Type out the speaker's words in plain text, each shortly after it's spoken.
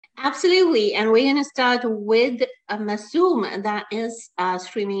Absolutely. And we're going to start with Masoom, that is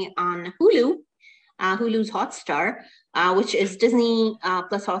streaming on Hulu, Hulu's Hotstar, which is Disney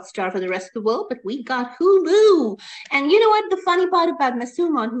plus Hotstar for the rest of the world. But we got Hulu. And you know what? The funny part about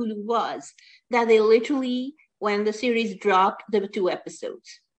Masoom on Hulu was that they literally, when the series dropped, there were two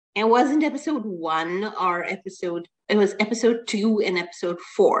episodes. It wasn't episode one or it was episode two and episode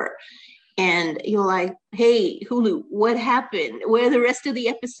four. And you're like, hey, Hulu, what happened? Where are the rest of the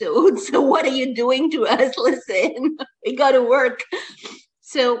episodes? So what are you doing to us? Listen, we got to work.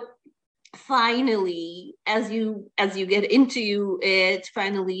 So finally, as you get into it,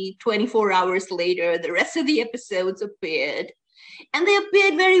 finally 24 hours later, the rest of the episodes appeared, and they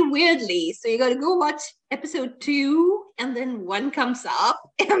appeared very weirdly. So you got to go watch episode two, and then one comes up,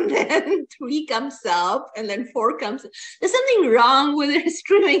 and then three comes up, and then four comes up. There's something wrong with their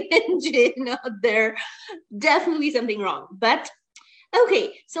streaming engine out there. Definitely something wrong. But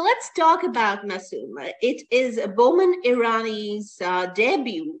okay, so let's talk about Masoom. It is Bowman Irani's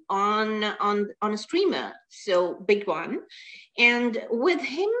debut on a streamer, so big one. And with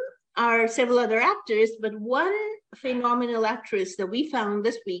him are several other actors, but one phenomenal actress that we found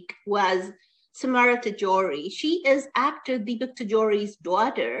this week was Samara Tajori. She is actor Deepak Tajori's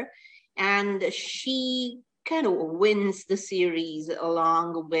daughter, and she kind of wins the series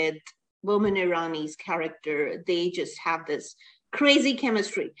along with Bowman Irani's character. They just have this crazy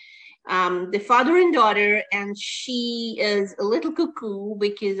chemistry. The father and daughter, and she is a little cuckoo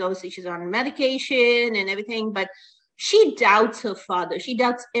because obviously she's on medication and everything, but she doubts her father. She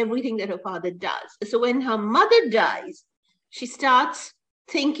doubts everything that her father does. So when her mother dies, she starts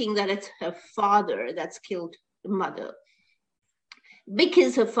thinking that it's her father that's killed the mother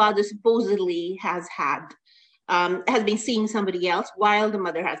because her father supposedly has been seeing somebody else while the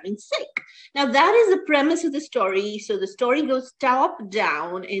mother has been sick. Now, that is the premise of the story. So the story goes top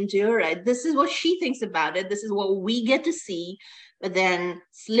down into her head. This is what she thinks about it. This is what we get to see. But then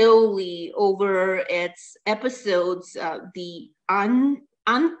slowly over its episodes, the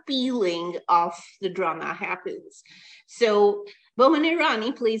unpeeling of the drama happens. So Bowman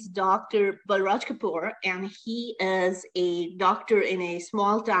Irani plays Dr. Balraj Kapoor, and he is a doctor in a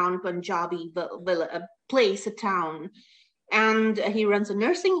small town, Punjabi place, a town. And he runs a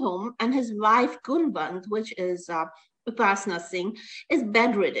nursing home, and his wife, Gunband, which is Upasna Singh, is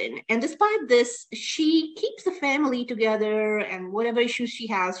bedridden. And despite this, she keeps the family together, and whatever issues she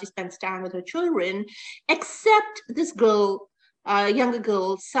has, she spends time with her children, except this girl, younger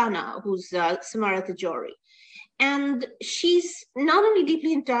girl, Sana, who's Samara Tajori. And she's not only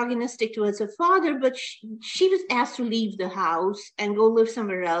deeply antagonistic towards her father, but she was asked to leave the house and go live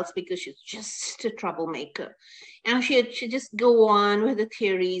somewhere else because she's just a troublemaker. And she'd just go on with the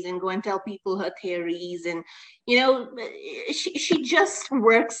theories and go and tell people her theories. And, she just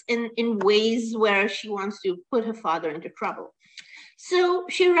works in ways where she wants to put her father into trouble. So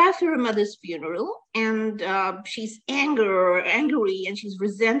she arrives to her mother's funeral, and she's angry, and she's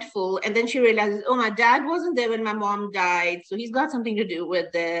resentful. And then she realizes, oh, my dad wasn't there when my mom died, so he's got something to do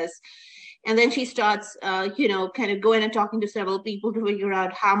with this. And then she starts, kind of going and talking to several people to figure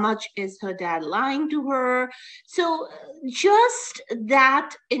out how much is her dad lying to her. So just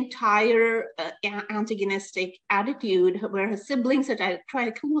that entire antagonistic attitude where her siblings are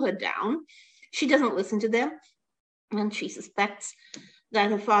trying to cool her down, she doesn't listen to them. And she suspects that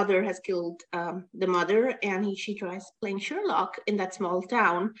her father has killed the mother, and she tries playing Sherlock in that small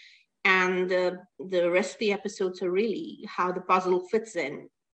town. And the rest of the episodes are really how the puzzle fits in.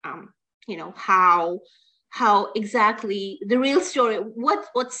 How exactly the real story,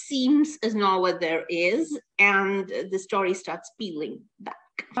 what seems is not what there is, and the story starts peeling back.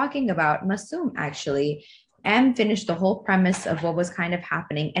 Talking about Masoom, actually, Em finished the whole premise of what was kind of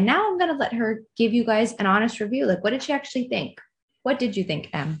happening. And now I'm going to let her give you guys an honest review. Like, what did she actually think? What did you think,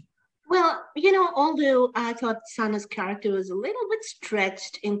 Em? Well, although I thought Sana's character was a little bit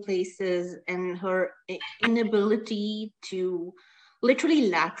stretched in places, and her inability to literally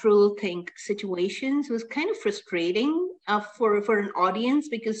lateral think situations was kind of frustrating for an audience,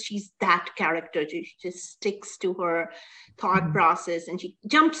 because she's that character. She just sticks to her thought process, and she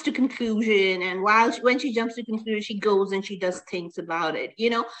jumps to conclusion. And when she jumps to conclusion, she goes and she does things about it.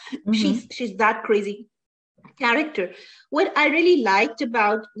 She's that crazy character. What I really liked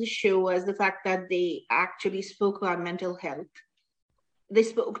about the show was the fact that they actually spoke about mental health. They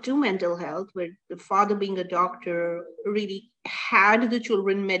spoke to mental health, where the father, being a doctor, really had the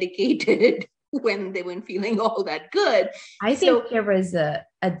children medicated when they weren't feeling all that good. I think there was a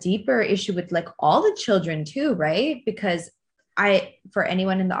deeper issue with like all the children too, right? Because for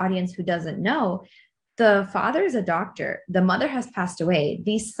anyone in the audience who doesn't know, The father is a doctor. The mother has passed away.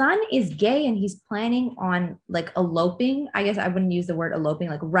 The son is gay and he's planning on like eloping. I guess I wouldn't use the word eloping,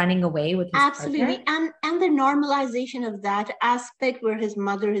 like running away with his partner. Absolutely. And the normalization of that aspect where his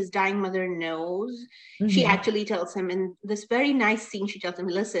dying mother knows, she Mhm. actually tells him in this very nice scene, she tells him,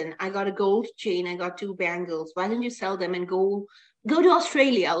 listen, I got a gold chain, I got two bangles. Why don't you sell them and go to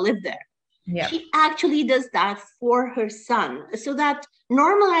Australia, live there? Yep. She actually does that for her son. So that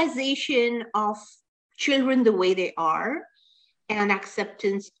normalization of children the way they are and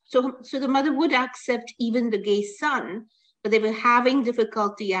acceptance. So the mother would accept even the gay son, but they were having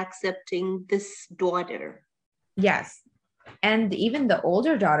difficulty accepting this daughter. Yes. And even the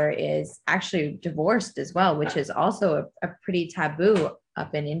older daughter is actually divorced as well, which is also a pretty taboo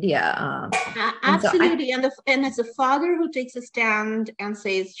up in India. And so I, Absolutely, and it's a father who takes a stand and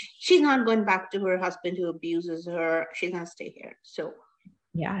says she's not going back to her husband who abuses her. She's going to stay here. So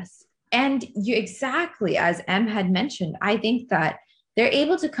yes. And you exactly as M had mentioned, I think that they're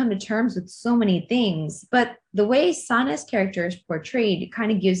able to come to terms with so many things, but the way Sana's character is portrayed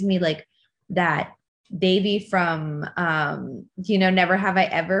kind of gives me like that baby from Never Have I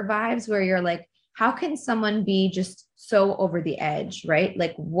Ever vibes where you're like, how can someone be just so over the edge, right?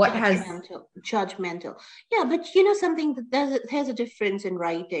 Like what has judgmental. Yeah, but you know something that there's a difference in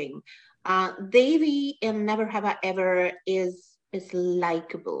writing. Devi in Never Have I Ever is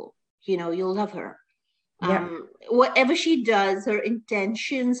likable. You know, you'll love her. yeah. Whatever she does, her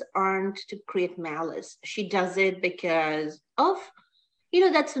intentions aren't to create malice. She does it because of,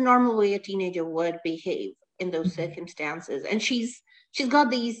 that's the normal way a teenager would behave in those Mhm. circumstances. And she's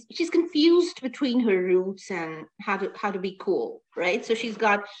confused between her roots and how to be cool, right? So she's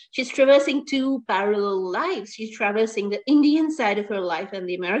traversing two parallel lives. She's traversing the Indian side of her life and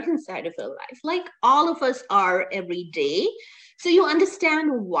the American side of her life, like all of us are every day. So you understand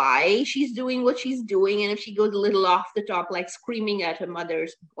why she's doing what she's doing. And if she goes a little off the top, like screaming at her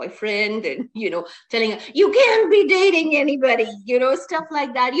mother's boyfriend and, telling her, you can't be dating anybody, stuff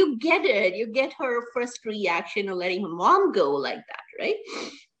like that. You get it. You get her first reaction of letting her mom go like that, right?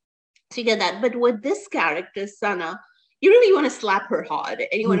 So you get that. But with this character, Sana, you really want to slap her hard and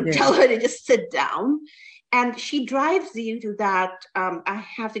you You want to do. tell her to just sit down. And she drives you to that. I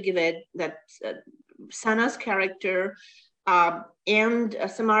have to give it that Sana's character and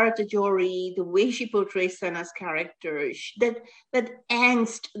Samara Tajori, the way she portrays Sana's character, that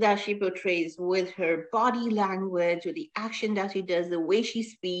angst that she portrays with her body language, with the action that she does, the way she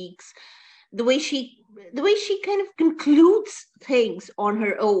speaks, the way she kind of concludes things on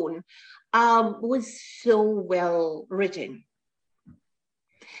her own, was so well written.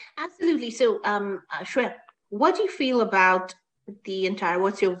 Absolutely. So, Shreya, what do you feel about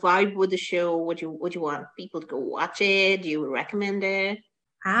what's your vibe with the show? Would you want people to go watch it? Do you recommend it?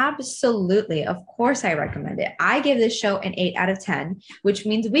 Absolutely. Of course, I recommend it. I give this show an 8 out of 10, which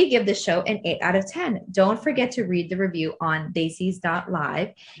means we give this show an 8 out of 10. Don't forget to read the review on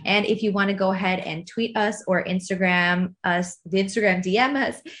daisies.live. And if you want to go ahead and tweet us or Instagram us, the Instagram DM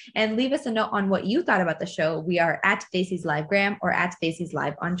us, and leave us a note on what you thought about the show, we are at Daisies Livegram or at Daisies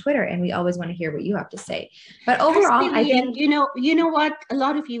Live on Twitter. And we always want to hear what you have to say. But overall, I Absolutely. think And you know what? A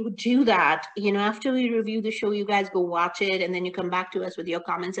lot of you do that. After we review the show, you guys go watch it and then you come back to us with your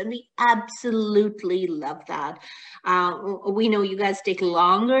comments. And we absolutely love that. We know you guys take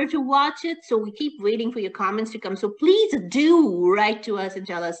longer to watch it, so we keep waiting for your comments to come. So please do write to us and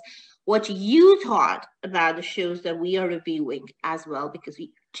tell us what you thought about the shows that we are reviewing as well, because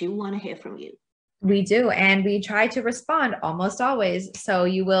we do want to hear from you. we do, and we try to respond almost always. So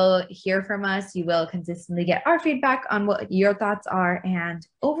you will hear from us. You will consistently get our feedback on what your thoughts are. And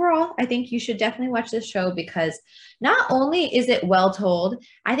overall, I think you should definitely watch this show because not only is it well told,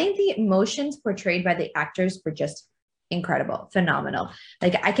 I think the emotions portrayed by the actors were just incredible, phenomenal.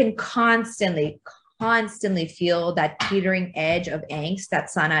 Like I can constantly feel that teetering edge of angst that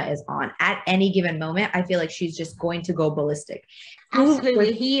Sana is on at any given moment. I feel like she's just going to go ballistic.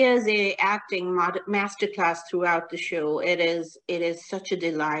 Absolutely, he is a acting masterclass throughout the show. It is such a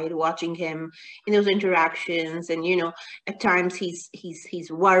delight watching him in those interactions, and at times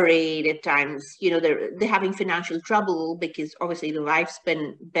he's worried. At times, they're having financial trouble because obviously the wife's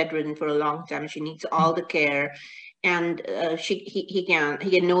been bedridden for a long time. She needs all the care, and he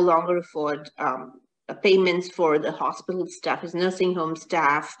can no longer afford payments for the hospital staff, his nursing home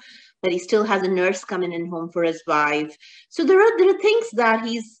staff, but he still has a nurse coming in home for his wife. So there are things that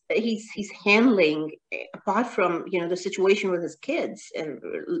he's handling apart from, you know, the situation with his kids and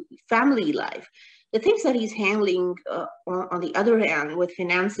family life. The things that he's handling on the other hand with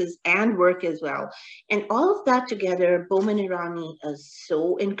finances and work as well. And all of that together, Boman Irani is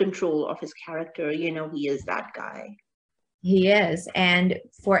so in control of his character. You know, he is that guy. He is. And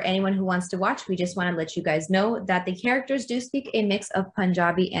for anyone who wants to watch, we just want to let you guys know that the characters do speak a mix of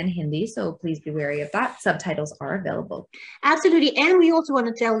Punjabi and Hindi. So please be wary of that. Subtitles are available. Absolutely. And we also want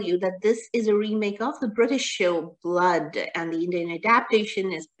to tell you that this is a remake of the British show Blood, and the Indian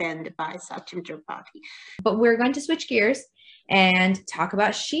adaptation is penned by Sachin Tripathi. But we're going to switch gears and talk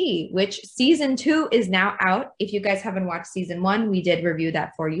about She, which season 2 is now out. If you guys haven't watched season 1, we did review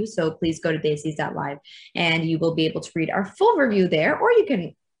that for you. So please go to desis.live and you will be able to read our full review there, or you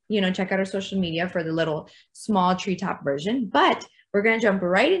can, you know, check out our social media for the little small treetop version. But we're going to jump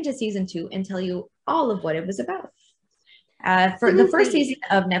right into season 2 and tell you all of what it was about. For the first season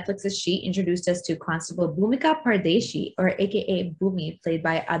of Netflix's She introduced us to Constable Bhumika Pardeshi, or AKA Bhumi, played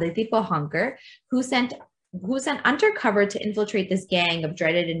by Aditi Pohankar, who's sent undercover to infiltrate this gang of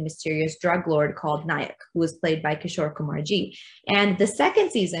dreaded and mysterious drug lord called Nayak, who was played by Kishore Kumar Ji. And the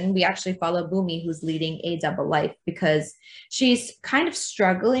second season, we actually follow Bhumi, who's leading a double life because she's kind of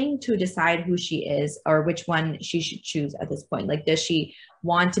struggling to decide who she is or which one she should choose at this point. Like, does she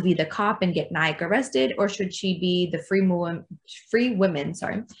want to be the cop and get Nayak arrested, or should she be the free woman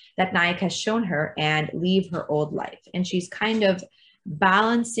that Nayak has shown her and leave her old life? And she's kind of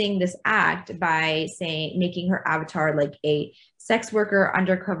balancing this act by making her avatar like a sex worker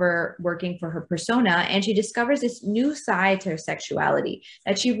undercover working for her persona, and she discovers this new side to her sexuality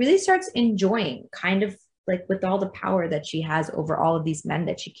that she really starts enjoying, kind of like with all the power that she has over all of these men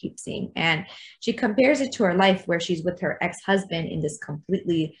that she keeps seeing. And she compares it to her life where she's with her ex-husband in this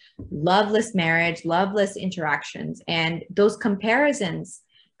completely loveless marriage, loveless interactions, and those comparisons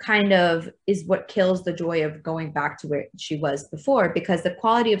kind of is what kills the joy of going back to where she was before, because the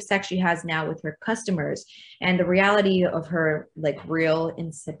quality of sex she has now with her customers and the reality of her like real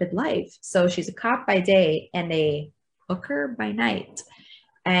insipid life. So she's a cop by day and a hooker by night,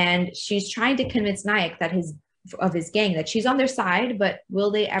 and she's trying to convince Nayak that his gang that she's on their side, but will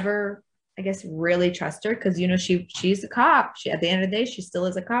they ever, I guess, really trust her? Because, you know, she's a cop. At the end of the day, she still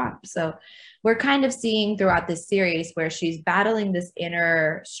is a cop. So we're kind of seeing throughout this series where she's battling this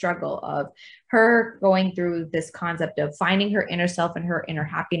inner struggle of her going through this concept of finding her inner self and her inner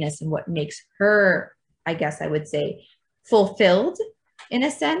happiness and what makes her, I guess I would say, fulfilled in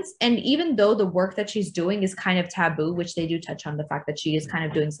a sense. And even though the work that she's doing is kind of taboo, which they do touch on the fact that she is kind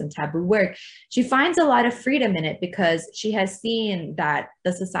of doing some taboo work, she finds a lot of freedom in it because she has seen that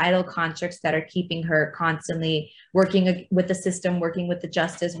the societal constructs that are keeping her constantly working with the system, working with the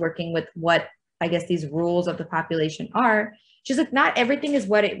justice, working with what I guess these rules of the population are. She's like, not everything is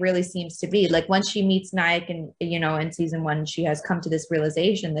what it really seems to be. Like when she meets Nayak and, you know, in season 1, she has come to this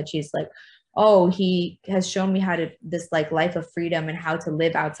realization that she's like, oh, he has shown me how to this like life of freedom and how to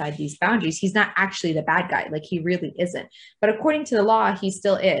live outside these boundaries. He's not actually the bad guy. Like he really isn't. But according to the law, he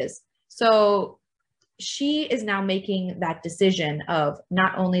still is. So she is now making that decision of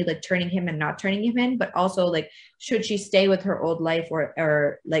not only like turning him and not turning him in, but also like, should she stay with her old life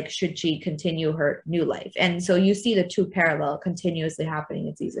or like, should she continue her new life? And so you see the two parallel continuously happening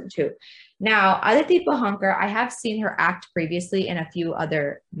in season 2. Now, Aditi Pohankar, I have seen her act previously in a few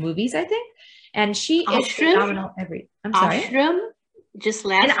other movies, I think. And she is phenomenal I'm sorry. Ashram? Just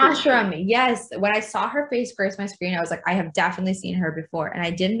last and Ashram, yes. When I saw her face grace my screen, I was like, I have definitely seen her before. And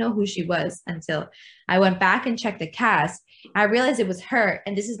I didn't know who she was until I went back and checked the cast. I realized it was her.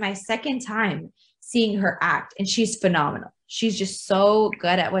 And this is my second time seeing her act. And she's phenomenal. She's just so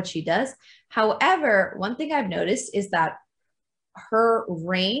good at what she does. However, one thing I've noticed is that her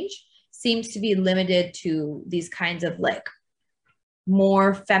range seems to be limited to these kinds of like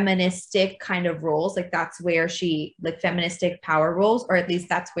more feministic kind of roles. Like that's where she like feministic power roles, or at least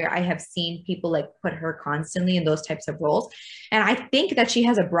that's where I have seen people like put her constantly in those types of roles. And I think that she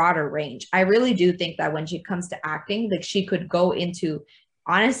has a broader range. I really do think that when she comes to acting, like she could go into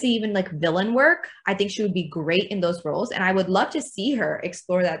honestly even like villain work. I think she would be great in those roles, and I would love to see her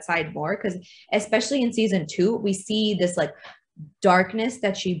explore that side more, because especially in season 2 we see this like darkness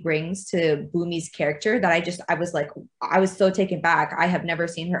that she brings to Bhumi's character that I was so taken back. I have never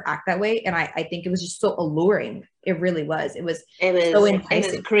seen her act that way, and I think it was just so alluring. It really was. It was so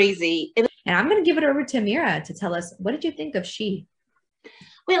enticing. It was crazy. And I'm going to give it over to Mira to tell us, what did you think of She?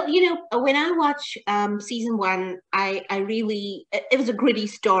 Well, you know, when I watched season 1, I really, it was a gritty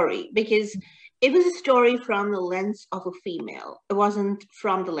story because it was a story from the lens of a female. It wasn't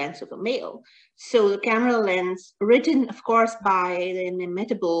from the lens of a male. So the camera lens, written, of course, by the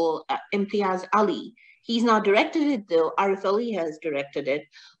inimitable Imtiaz Ali. He's not directed it, though. Arif Ali has directed it,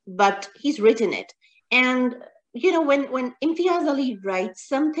 but he's written it. And, when Imtiaz Ali writes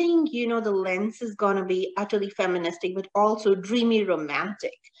something, the lens is going to be utterly feministic, but also dreamy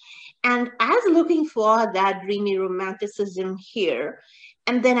romantic. And I was looking for that dreamy romanticism here,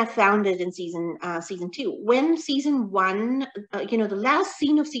 and then I found it in season 2. When season 1, the last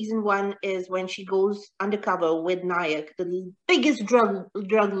scene of season 1 is when she goes undercover with Nayak, the biggest drug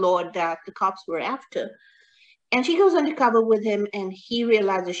lord that the cops were after, and she goes undercover with him, and he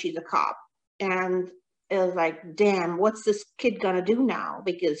realizes she's a cop, and it was like, damn, what's this kid gonna do now?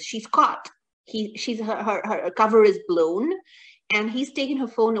 Because she's caught. Her cover is blown. And he's taken her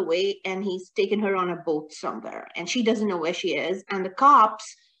phone away, and he's taken her on a boat somewhere, and she doesn't know where she is. And the cops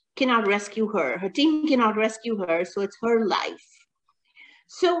cannot rescue her. Her team cannot rescue her. So it's her life.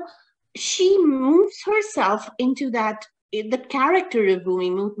 So she moves herself into that. The character of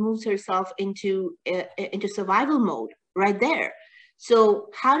Bhumi moves herself into survival mode right there. So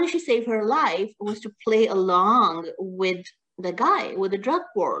how did she save her life? Was to play along with the guy, with the drug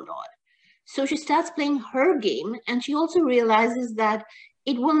warlord. So she starts playing her game, and she also realizes that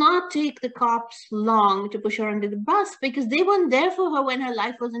it will not take the cops long to push her under the bus, because they weren't there for her when her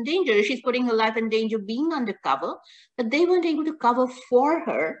life was in danger. She's putting her life in danger being undercover, but they weren't able to cover for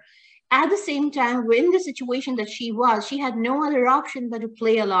her. At the same time, in the situation that she was, she had no other option but to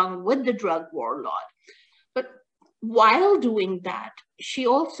play along with the drug warlord. But while doing that, she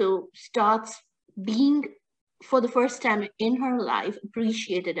also starts being, for the first time in her life,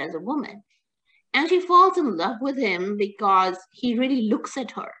 appreciated as a woman. And she falls in love with him because he really looks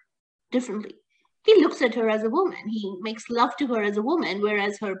at her differently. He looks at her as a woman. He makes love to her as a woman,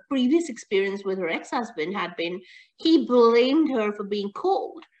 whereas her previous experience with her ex-husband had been, he blamed her for being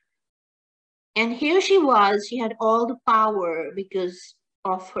cold. And here she was, she had all the power because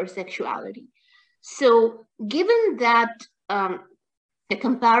of her sexuality. So given that a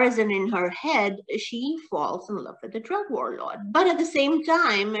comparison in her head, she falls in love with the drug warlord. But at the same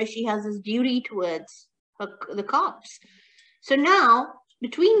time, she has this duty towards the cops. So now,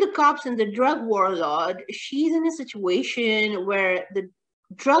 between the cops and the drug warlord, she's in a situation where the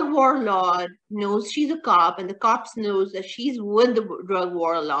drug warlord knows she's a cop, and the cops knows that she's with the drug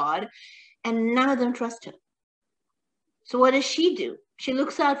warlord, and none of them trust her. So what does she do? She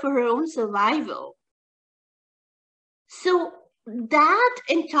looks out for her own survival. So to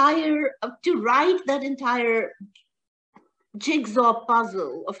write that entire jigsaw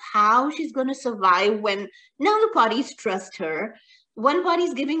puzzle of how she's going to survive when none of the parties trust her. One party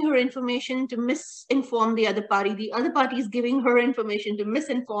is giving her information to misinform the other party. The other party is giving her information to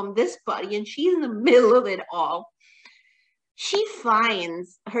misinform this party, and she's in the middle of it all. She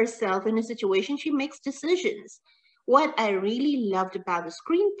finds herself in a situation, she makes decisions. What I really loved about the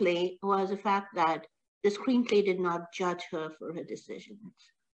screenplay was the fact that the screenplay did not judge her for her decisions.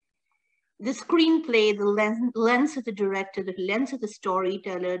 The screenplay, the lens of the director, the lens of the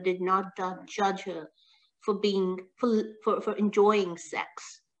storyteller did not judge her for enjoying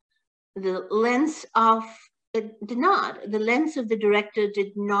sex. The lens of the director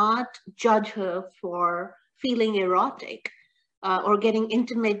did not judge her for feeling erotic or getting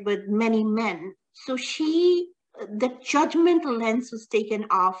intimate with many men. So the judgmental lens was taken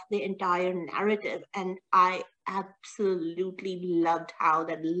off the entire narrative, and I absolutely loved how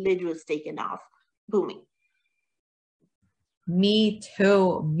that lid was taken off Bhumi. Me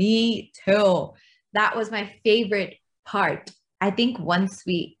too. That was my favorite part. I think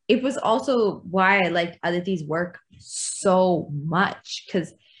it was also why I liked Aditi's work so much,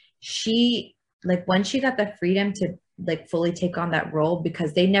 because when she got the freedom to fully take on that role,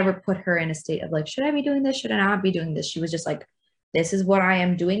 because they never put her in a state of should I be doing this? Should I not be doing this? She was just this is what I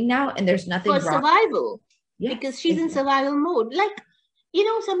am doing now, and there's nothing for wrong. Survival. Yeah, because she's in survival mode.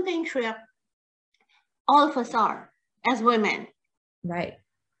 Something, Shreya, all of us are as women. Right.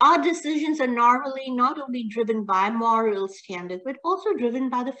 Our decisions are normally not only driven by moral standards, but also driven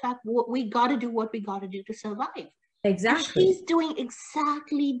by the fact we got to do what we got to do to survive. Exactly. And she's doing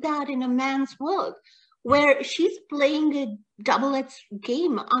exactly that in a man's world, where she's playing a double-edged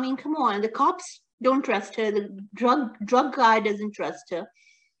game. I mean, come on, the cops don't trust her, the drug guy doesn't trust her,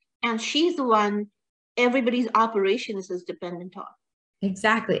 and she's the one everybody's operations is dependent on.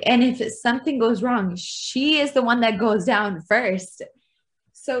 Exactly. And if something goes wrong, she is the one that goes down first.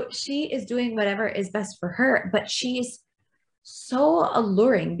 So she is doing whatever is best for her, but she's so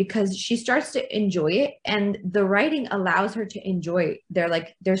alluring because she starts to enjoy it and the writing allows her to enjoy it. They're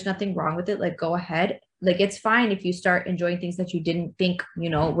like, there's nothing wrong with it. Like, go ahead. Like, it's fine if you start enjoying things that you didn't think,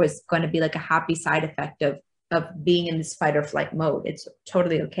 was going to be like a happy side effect of being in this fight or flight mode. It's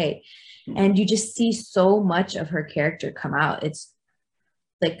totally okay. And you just see so much of her character come out. It's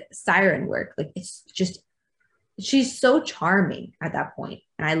like siren work. Like, it's just, she's so charming at that point,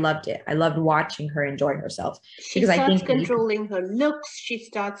 and I loved it. I loved watching her enjoy herself because I think controlling her looks, she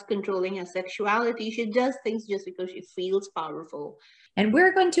starts controlling her sexuality. She does things just because she feels powerful. And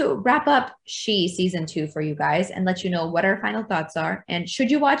we're going to wrap up She season 2 for you guys and let you know what our final thoughts are. And should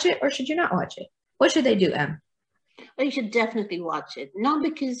you watch it or should you not watch it? What should they do, Em? Well, you should definitely watch it, not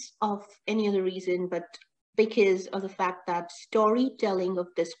because of any other reason, but because of the fact that storytelling of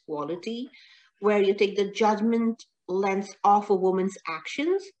this quality, where you take the judgment lens off a woman's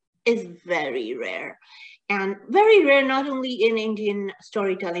actions, is very rare. And very rare not only in Indian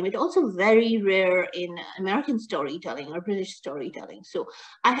storytelling, but also very rare in American storytelling or British storytelling. So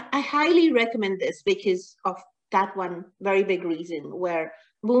I highly recommend this because of that one very big reason, where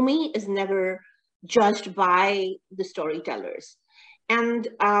Bhumi is never judged by the storytellers. And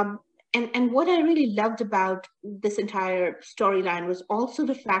what I really loved about this entire storyline was also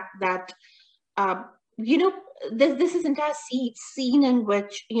the fact that this is entire scene in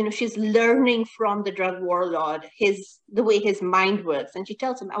which she's learning from the drug warlord the way his mind works, and she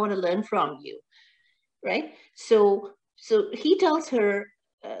tells him, "I want to learn from you," right? So he tells her,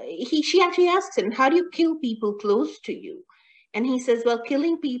 she actually asks him, "How do you kill people close to you?" And he says, "Well,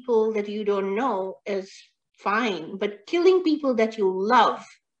 killing people that you don't know is fine, but killing people that you love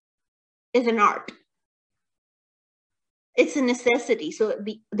is an art. It's a necessity." So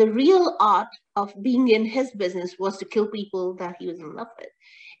the real art of being in his business was to kill people that he was in love with.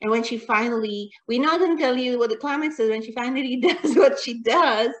 And when she finally, we're not going to tell you what the climax is, when she finally does what she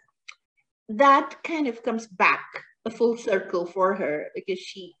does, that kind of comes back a full circle for her, because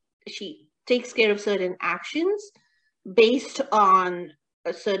she takes care of certain actions based on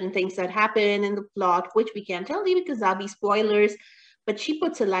certain things that happen in the plot, which we can't tell you because that'll be spoilers, but she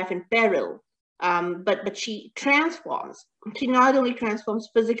puts her life in peril. But she transforms. She not only transforms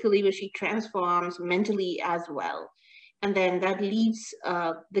physically, but she transforms mentally as well. And then that leaves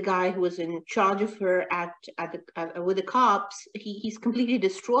the guy who was in charge of her with the cops. He's completely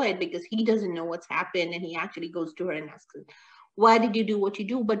destroyed because he doesn't know what's happened, and he actually goes to her and asks her, "Why did you do what you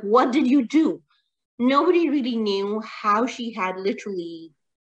do? But what did you do?" Nobody really knew how she had literally,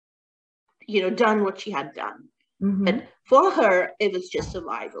 done what she had done. Mm-hmm. But for her, it was just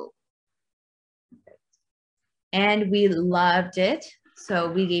survival. And we loved it.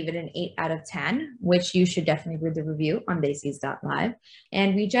 So we gave it an 8 out of 10, which you should definitely read the review on Desi's.live.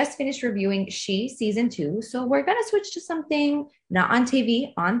 And we just finished reviewing She season 2. So we're going to switch to something not on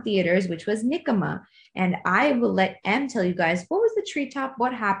TV, on theaters, which was Nikama. And I will let Em tell you guys what was the treetop,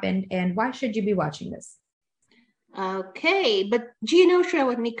 what happened, and why should you be watching this? Okay, but do you know, Shreya,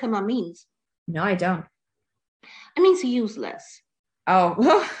 what Nikama means? No, I don't. It means useless.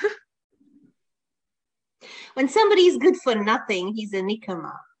 Oh. When somebody is good for nothing, he's a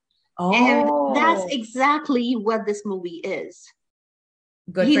nikama. Oh. And that's exactly what this movie is.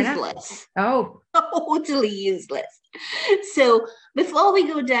 Good useless. Oh. Totally useless. So before we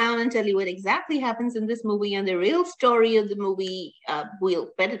go down and tell you what exactly happens in this movie and the real story of the movie,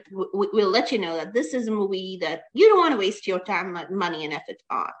 we'll let you know that this is a movie that you don't want to waste your time, money, and effort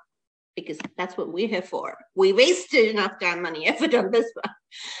on, because that's what we're here for. We wasted enough time, money, effort on this one.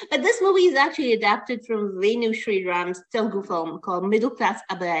 But this movie is actually adapted from Venu Sriram's Telugu film called Middle Class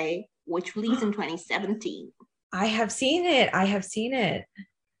Abhay, which released in 2017. I have seen it.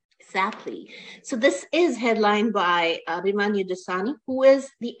 Exactly. So this is headlined by Abhimanyu Dasani, who is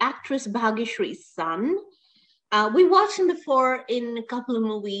the actress Bhagyashree's son. We watched him before in a couple of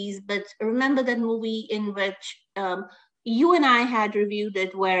movies, but remember that movie in which you and I had reviewed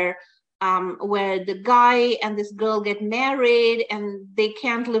it, where the guy and this girl get married and they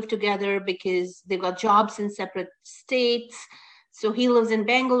can't live together because they've got jobs in separate states. So he lives in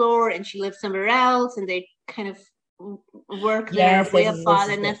Bangalore and she lives somewhere else, and they kind of work their way apart,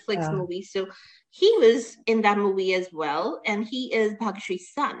 a Netflix movie. So he was in that movie as well, and he is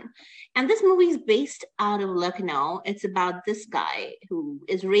Bhagyashree's son. And this movie is based out of Lucknow. It's about this guy who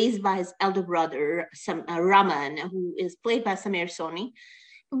is raised by his elder brother, Raman, who is played by Samir Soni.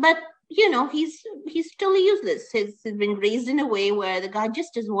 But he's totally useless. He's been raised in a way where the guy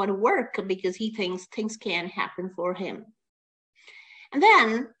just doesn't want to work because he thinks things can happen for him. And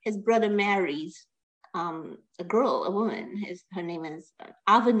then his brother marries a girl, a woman. Her name is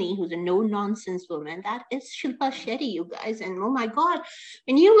Avani, who's a no-nonsense woman. That is Shilpa Shetty, you guys. And oh my God,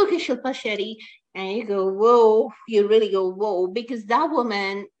 when you look at Shilpa Shetty and you go, whoa, you really go, whoa, because that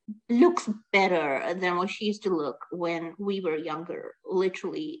woman looks better than what she used to look when we were younger.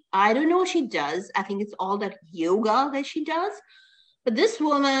 Literally, I don't know what she does. I think it's all that yoga that she does. But this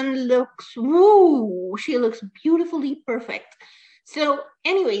woman looks, woo, she looks beautifully perfect. So,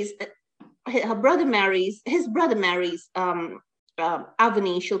 anyways, his brother marries Avani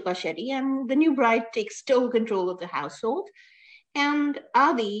Shilpa Shetty, and the new bride takes total control of the household. And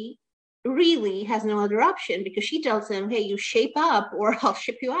Adi really has no other option because she tells him, hey, you shape up or I'll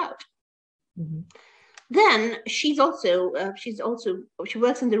ship you out. Mm-hmm. Then she works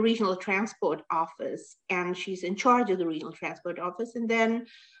in the regional transport office, and she's in charge of the regional transport office. And then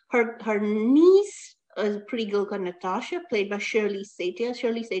her niece is a pretty girl called Natasha, played by Shirley Satia.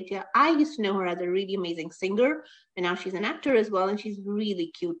 Shirley Satia, I used to know her as a really amazing singer, and now she's an actor as well, and she's really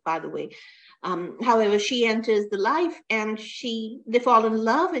cute, by the way. However, she enters the life, and they fall in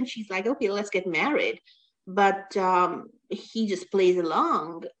love, and she's like, okay, let's get married. But he just plays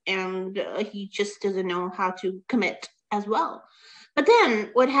along, and he just doesn't know how to commit as well. But then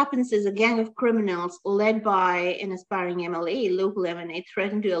what happens is a gang of criminals led by an aspiring MLA, local MLA,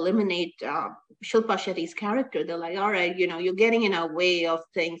 threaten to eliminate Shilpa Shetty's character. They're like, all right, you're getting in our way of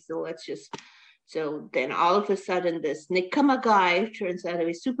things, so let's just... So then all of a sudden, this Nikama guy turns out to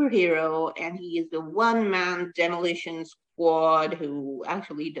be a superhero, and he is the one-man demolition squad who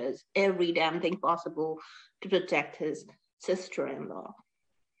actually does every damn thing possible to protect his sister-in-law.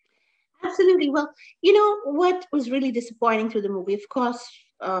 Absolutely. Well, what was really disappointing through the movie, of course,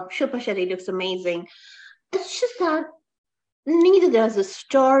 Shilpa Shetty looks amazing. It's just that neither does the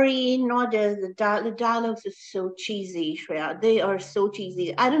story, nor does the dialogues are so cheesy, Shreya. They are so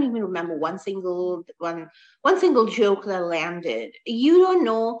cheesy. I don't even remember one single joke that landed. You don't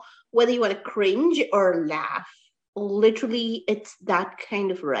know whether you want to cringe or laugh. Literally, it's that kind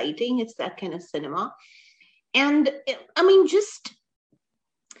of writing. It's that kind of cinema. And I mean, just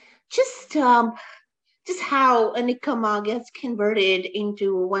how a Nikama gets converted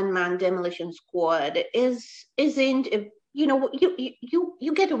into a one-man demolition squad isn't.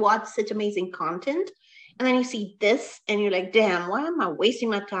 You get to watch such amazing content, and then you see this, and you're like, damn, why am I wasting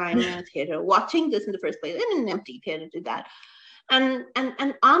my time in a theater watching this in the first place? In an empty theater to that. And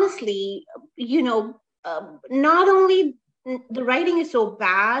honestly, not only the writing is so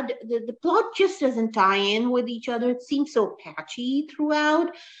bad, the plot just doesn't tie in with each other. It seems so patchy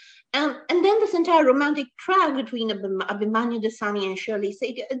throughout. And then this entire romantic track between Abhimanyu Dasani and Shirley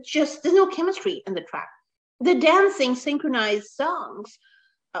Satia, there's no chemistry in the track. The dancing synchronized songs,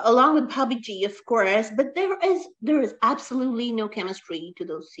 along with Bhabhi Ji, of course, but there is absolutely no chemistry to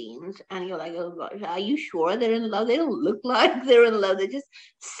those scenes. And you're like, oh gosh, are you sure they're in love? They don't look like they're in love. They're just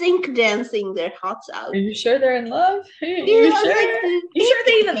sync dancing their hearts out. Are you sure they're in love? You sure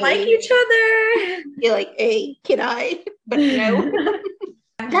they even like each other? You're like, hey, can I? But no.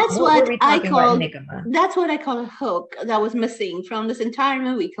 That's what I call a hook that was missing from this entire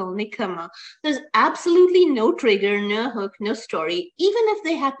movie called Nikama. There's absolutely no trigger, no hook, no story. Even if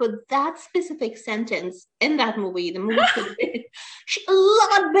they had put that specific sentence in that movie, the movie could have been a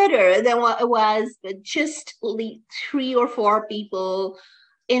lot better than what it was. But just 3 or 4 people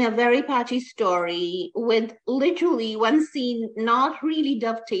in a very patchy story with literally one scene not really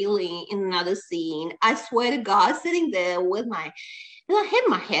dovetailing in another scene. I swear to God, sitting there with I hit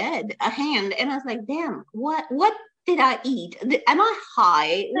my hand, and I was like, damn, what did I eat? Am I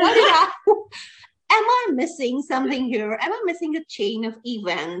high? Am I missing something here? Am I missing a chain of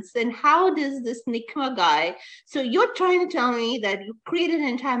events? And how does this Nikama guy, so you're trying to tell me that you created an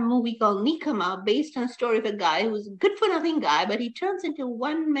entire movie called Nikama based on a story of a guy who's a good for nothing guy, but he turns into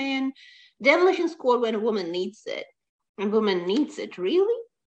one-man demolition squad when a woman needs it. And woman needs it, really?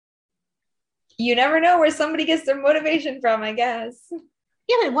 You never know where somebody gets their motivation from, I guess.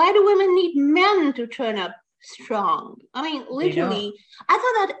 Yeah, but why do women need men to turn up strong? I mean, literally, I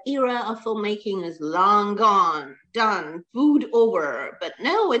thought that era of filmmaking is long gone, done, food over. But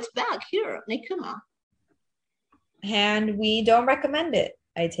no, it's back here, Nikama. And we don't recommend it,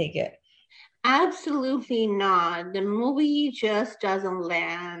 I take it. Absolutely not. The movie just doesn't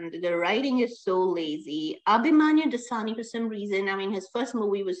land. The writing is so lazy. Abhimanyu Dasani, for some reason, I mean, his first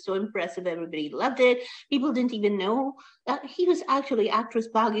movie was so impressive. Everybody loved it. People didn't even know that he was actually actress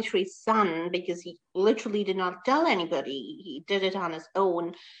Bhagyashrie's son because he literally did not tell anybody. He did it on his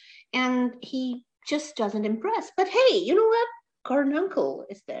own. And he just doesn't impress. But hey, you know what? Karan Uncle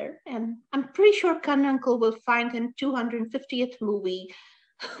is there. And I'm pretty sure Karan Uncle will find him 250th movie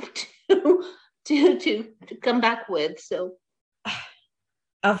to come back with. So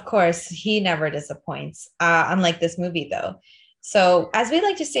Of course, he never disappoints, unlike this movie, though. So, as we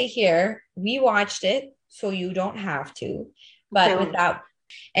like to say here, we watched it, so you don't have to. But don't. without,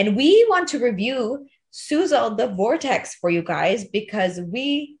 and we want to review Suzel the Vortex for you guys because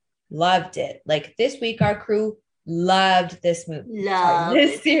we loved it. Like this week, our crew loved this movie.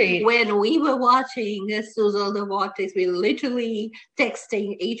 This series. When we were watching Suzel the Vortex, we literally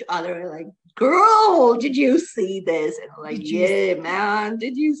texting each other like, girl, did you see this? And I'm like, yeah, man,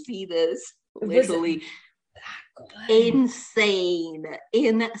 did you see this? Literally insane.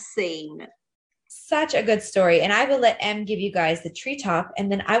 Such a good story. And I will let Em give you guys the treetop,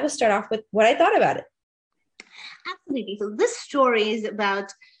 and then I will start off with what I thought about it. Absolutely. So this story is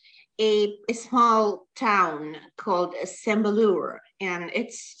about a small town called Sembalur, and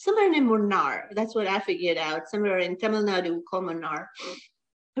it's somewhere in Munnar. That's what I figured out. Somewhere in Tamil Nadu called Munnar.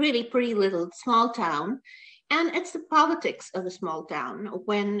 Really pretty little small town. And it's the politics of the small town.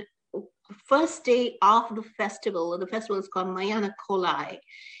 When first day of the festival is called Mayana Kolai.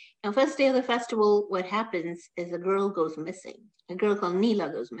 And first day of the festival, what happens is a girl goes missing. A girl called Neela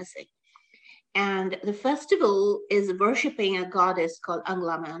goes missing. And the festival is worshiping a goddess called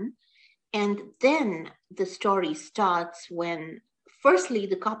Anglaman. And then the story starts when, firstly,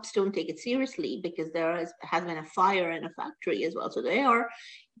 the cops don't take it seriously because there has been a fire in a factory as well. So they are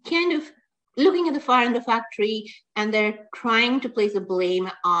kind of looking at the fire in the factory, and they're trying to place the blame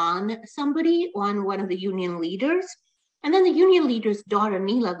on somebody, on one of the union leaders. And then the union leader's daughter,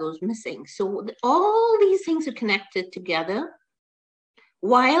 Neela, goes missing. So all these things are connected together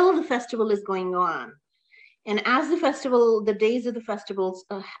while the festival is going on. And as the days of the festivals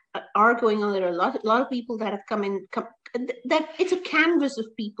are going on, there are a lot of people that have come that it's a canvas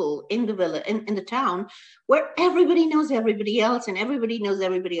of people in the village, in the town, where everybody knows everybody else and everybody knows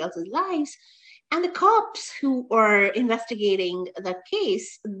everybody else's lives. And the cops who are investigating that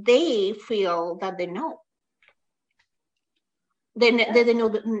case, they feel that they know. They know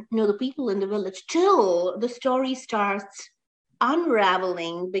the people in the village till the story starts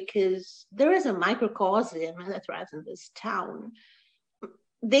unraveling, because there is a microcosm that thrives in this town.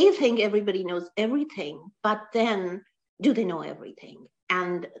 They think everybody knows everything, but then do they know everything?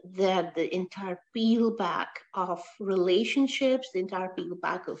 And that the entire peel back of relationships, the entire peel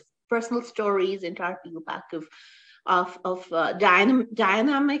back of personal stories, the entire peel back of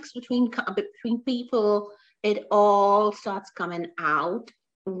dynamics between people, it all starts coming out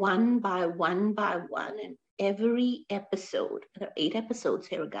one by one by one. And every episode, there are 8 episodes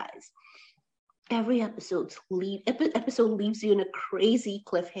here, guys. Every episode leaves you in a crazy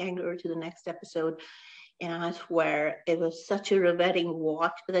cliffhanger to the next episode. And I swear it was such a riveting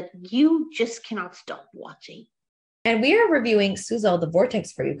watch that you just cannot stop watching. And we are reviewing Suzel the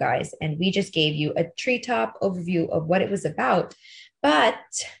Vortex for you guys. And we just gave you a treetop overview of what it was about. But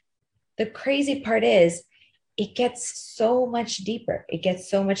the crazy part is, it gets so much deeper. It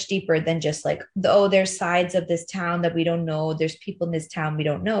gets so much deeper than just like, oh, there's sides of this town that we don't know. There's people in this town we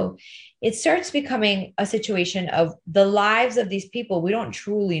don't know. It starts becoming a situation of the lives of these people. We don't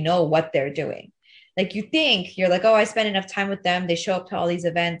truly know what they're doing. Like you're like, oh, I spend enough time with them. They show up to all these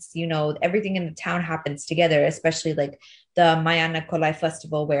events, everything in the town happens together, especially like the Mayana Kolai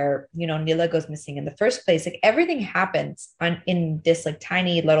festival where, Neela goes missing in the first place. Like everything happens in this like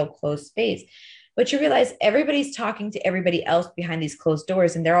tiny little closed space. But you realize everybody's talking to everybody else behind these closed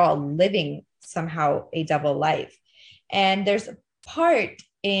doors, and they're all living somehow a double life. And there's a part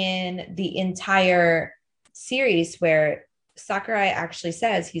in the entire series where Sakurai actually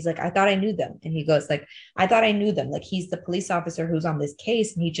says, he's like, I thought I knew them. And he goes like, I thought I knew them. Like he's the police officer who's on this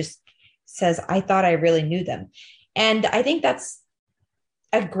case. And he just says, I thought I really knew them. And I think that's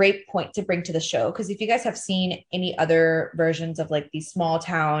a great point to bring to the show. Because if you guys have seen any other versions of like these small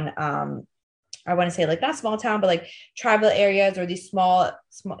town, I want to say like not small town, but like tribal areas or these small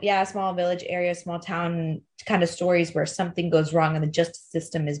village areas, small town kind of stories where something goes wrong and the justice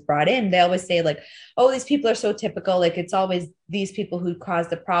system is brought in. They always say like, oh, these people are so typical. Like it's always these people who cause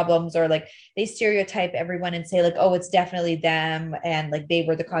the problems, or like they stereotype everyone and say like, oh, it's definitely them. And like they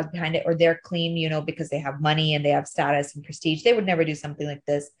were the cause behind it, or they're clean, because they have money and they have status and prestige. They would never do something like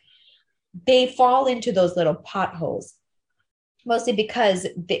this. They fall into those little potholes. Mostly because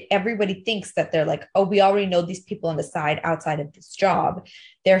everybody thinks that they're like, oh, we already know these people on the side outside of this job.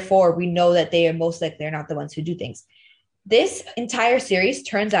 Therefore, we know that they are most likely they're not the ones who do things. This entire series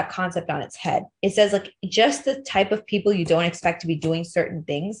turns that concept on its head. It says like just the type of people you don't expect to be doing certain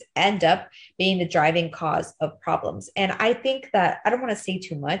things end up being the driving cause of problems. And I think that I don't want to say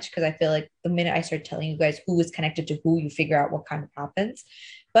too much because I feel like the minute I start telling you guys who is connected to who, you figure out what kind of happens.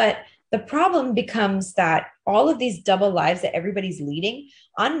 But The problem becomes that all of these double lives that everybody's leading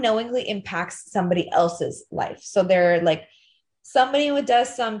unknowingly impacts somebody else's life. So they're like, somebody who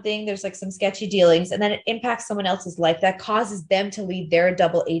does something, there's like some sketchy dealings, and then it impacts someone else's life that causes them to lead their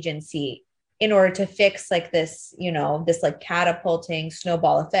double agency in order to fix like this, this like catapulting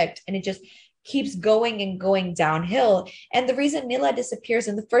snowball effect. And it just keeps going and going downhill. And the reason Nila disappears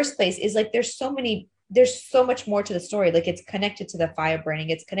in the first place is like there's so much more to the story. Like it's connected to the fire burning,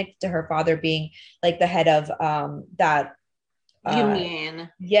 it's connected to her father being like the head of that union.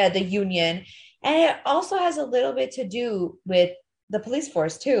 The union. And it also has a little bit to do with the police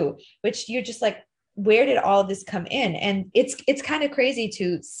force too, which you're just like, where did all of this come in? And it's kind of crazy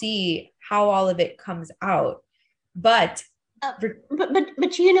to see how all of it comes out. But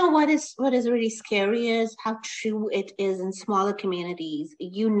you know what is really scary is how true it is in smaller communities.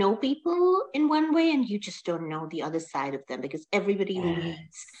 You know people in one way and you just don't know the other side of them because everybody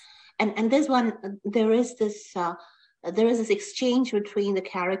leads. And there is this exchange between the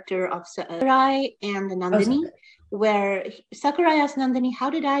character of Sakurai and Nandini, where Sakurai asks Nandini, how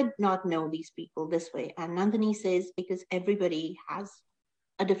did I not know these people this way? And Nandini says, because everybody has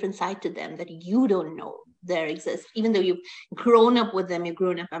a different side to them that you don't know there exists, even though you've grown up with them, you've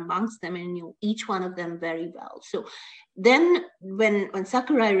grown up amongst them and you know each one of them very well. So then when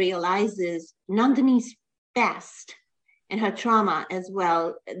Sakurai realizes Nandini's past and her trauma as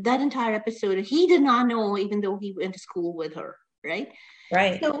well, that entire episode, he did not know, even though he went to school with her, right?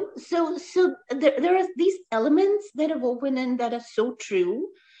 Right. So there are these elements that are woven in that are so true.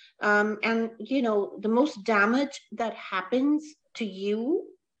 And, the most damage that happens to you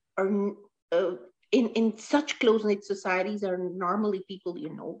are in such close-knit societies are normally people you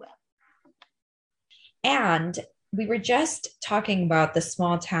know well. And we were just talking about the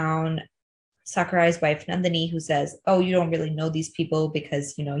small town Sakurai's wife, Nandini, who says, oh, you don't really know these people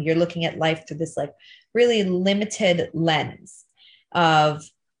because, you're looking at life through this like really limited lens of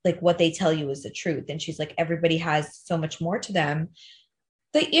like what they tell you is the truth. And she's like, everybody has so much more to them.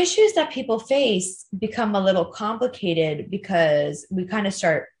 The issues that people face become a little complicated because we kind of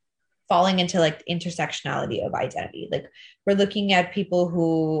start falling into like intersectionality of identity. Like we're looking at people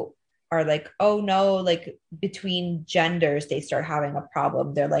who are like, oh no, like between genders, they start having a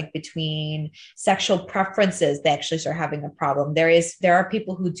problem. They're like between sexual preferences, they actually start having a problem. There are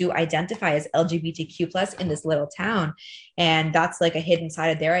people who do identify as LGBTQ plus in this little town. And that's like a hidden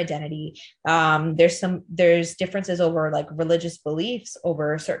side of their identity. There's differences over like religious beliefs,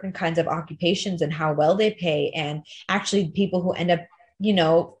 over certain kinds of occupations and how well they pay. And actually people who end up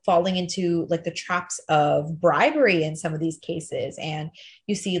falling into like the traps of bribery in some of these cases. And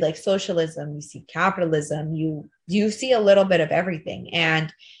you see like socialism, you see capitalism, you see a little bit of everything.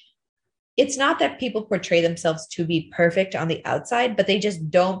 And it's not that people portray themselves to be perfect on the outside, but they just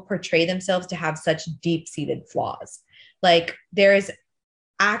don't portray themselves to have such deep-seated flaws. Like there's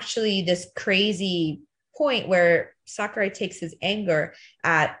actually this crazy point where Sakurai takes his anger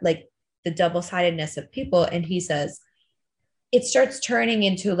at like the double-sidedness of people. And he says, it starts turning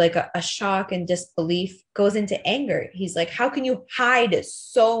into like a shock and disbelief, goes into anger. He's like, how can you hide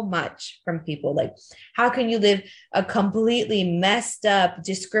so much from people? Like, how can you live a completely messed up,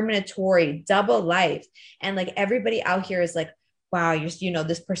 discriminatory, double life? And like everybody out here is like, wow,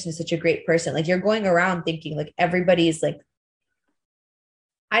 this person is such a great person. Like you're going around thinking like everybody is like,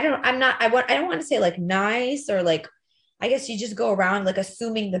 I don't want to say like nice or like, I guess you just go around like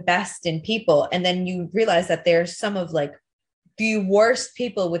assuming the best in people. And then you realize that there's some of like the worst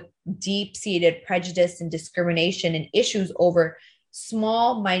people with deep-seated prejudice and discrimination and issues over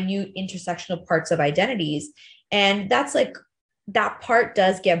small, minute intersectional parts of identities. And that's like, that part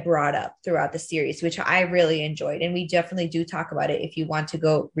does get brought up throughout the series, which I really enjoyed. And we definitely do talk about it. If you want to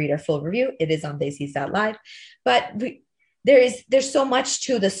go read our full review, it is on Live. But there's so much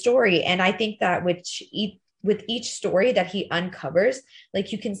to the story. And I think that with each story that he uncovers,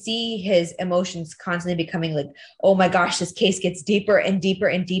 like you can see his emotions constantly becoming like, oh my gosh, this case gets deeper and deeper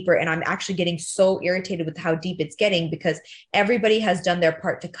and deeper. And I'm actually getting so irritated with how deep it's getting because everybody has done their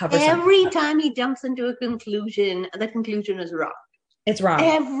part to cover every time he jumps into a conclusion, the conclusion is wrong. It's wrong.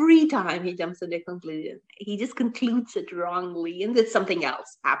 Every time he jumps into a conclusion, he just concludes it wrongly and then something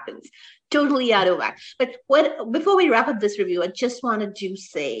else happens. Totally out of whack. But before we wrap up this review, I just wanted to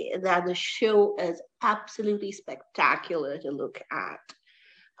say that the show is absolutely spectacular to look at.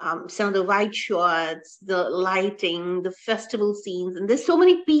 Some of the white shots, the lighting, the festival scenes, and there's so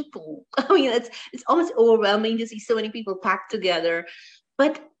many people. I mean, it's almost overwhelming to see so many people packed together.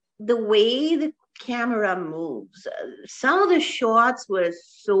 But the way the camera moves. Some of the shots were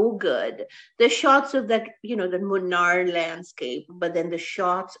so good. The shots of that, the Munnar landscape, but then the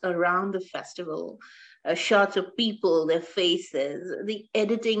shots around the festival, shots of people, their faces. The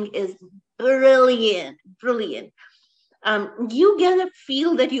editing is brilliant, brilliant. You get a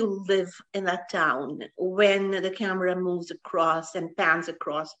feel that you live in that town when the camera moves across and pans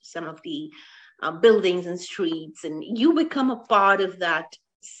across some of the buildings and streets, and you become a part of that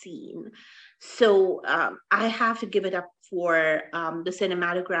scene. So I have to give it up for the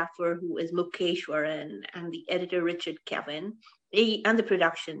cinematographer, who is Mukeshwaran, and the editor, Richard Kevin, and the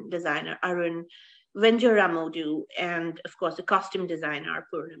production designer, Arun Venjaramodu, and of course the costume designer,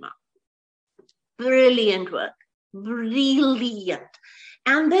 Purnima. Brilliant work, brilliant.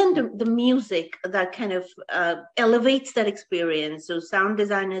 And then the music that kind of elevates that experience. So sound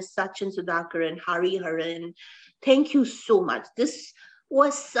designers Sachin Sudhakar and Hari Haran, thank you so much. This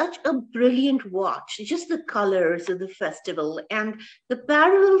was such a brilliant watch. Just the colors of the festival and the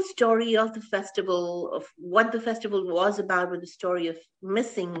parallel story of the festival, of what the festival was about, with the story of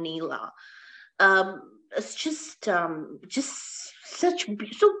missing Neela. It's just so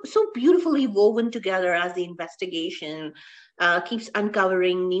beautifully woven together as the investigation keeps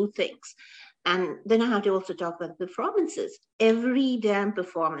uncovering new things. And then I have to also talk about performances. Every damn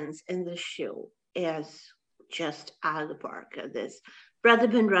performance in the show is just out of the park. There's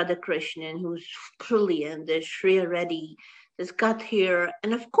Pratibhan Radhakrishnan, who's brilliant. There's Shreya Reddy. There's Kathir.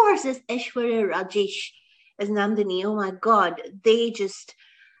 And of course, there's Aishwarya Rajesh as Nandini. Oh my God, they just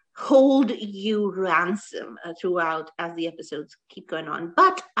hold you ransom throughout as the episodes keep going on.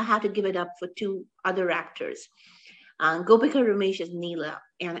 But I had to give it up for two other actors. Gopika Ramesh as Neela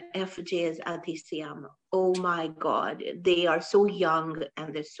and FJ as Adhisyam. Oh my God, they are so young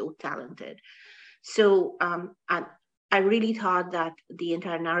and they're so talented. So I really thought that the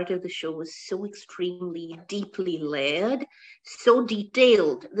entire narrative of the show was so extremely deeply layered, so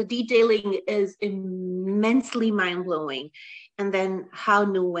detailed. The detailing is immensely mind-blowing. And then how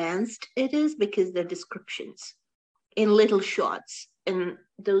nuanced it is, because they're descriptions in little shots. And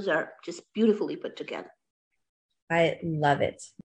those are just beautifully put together. I love it.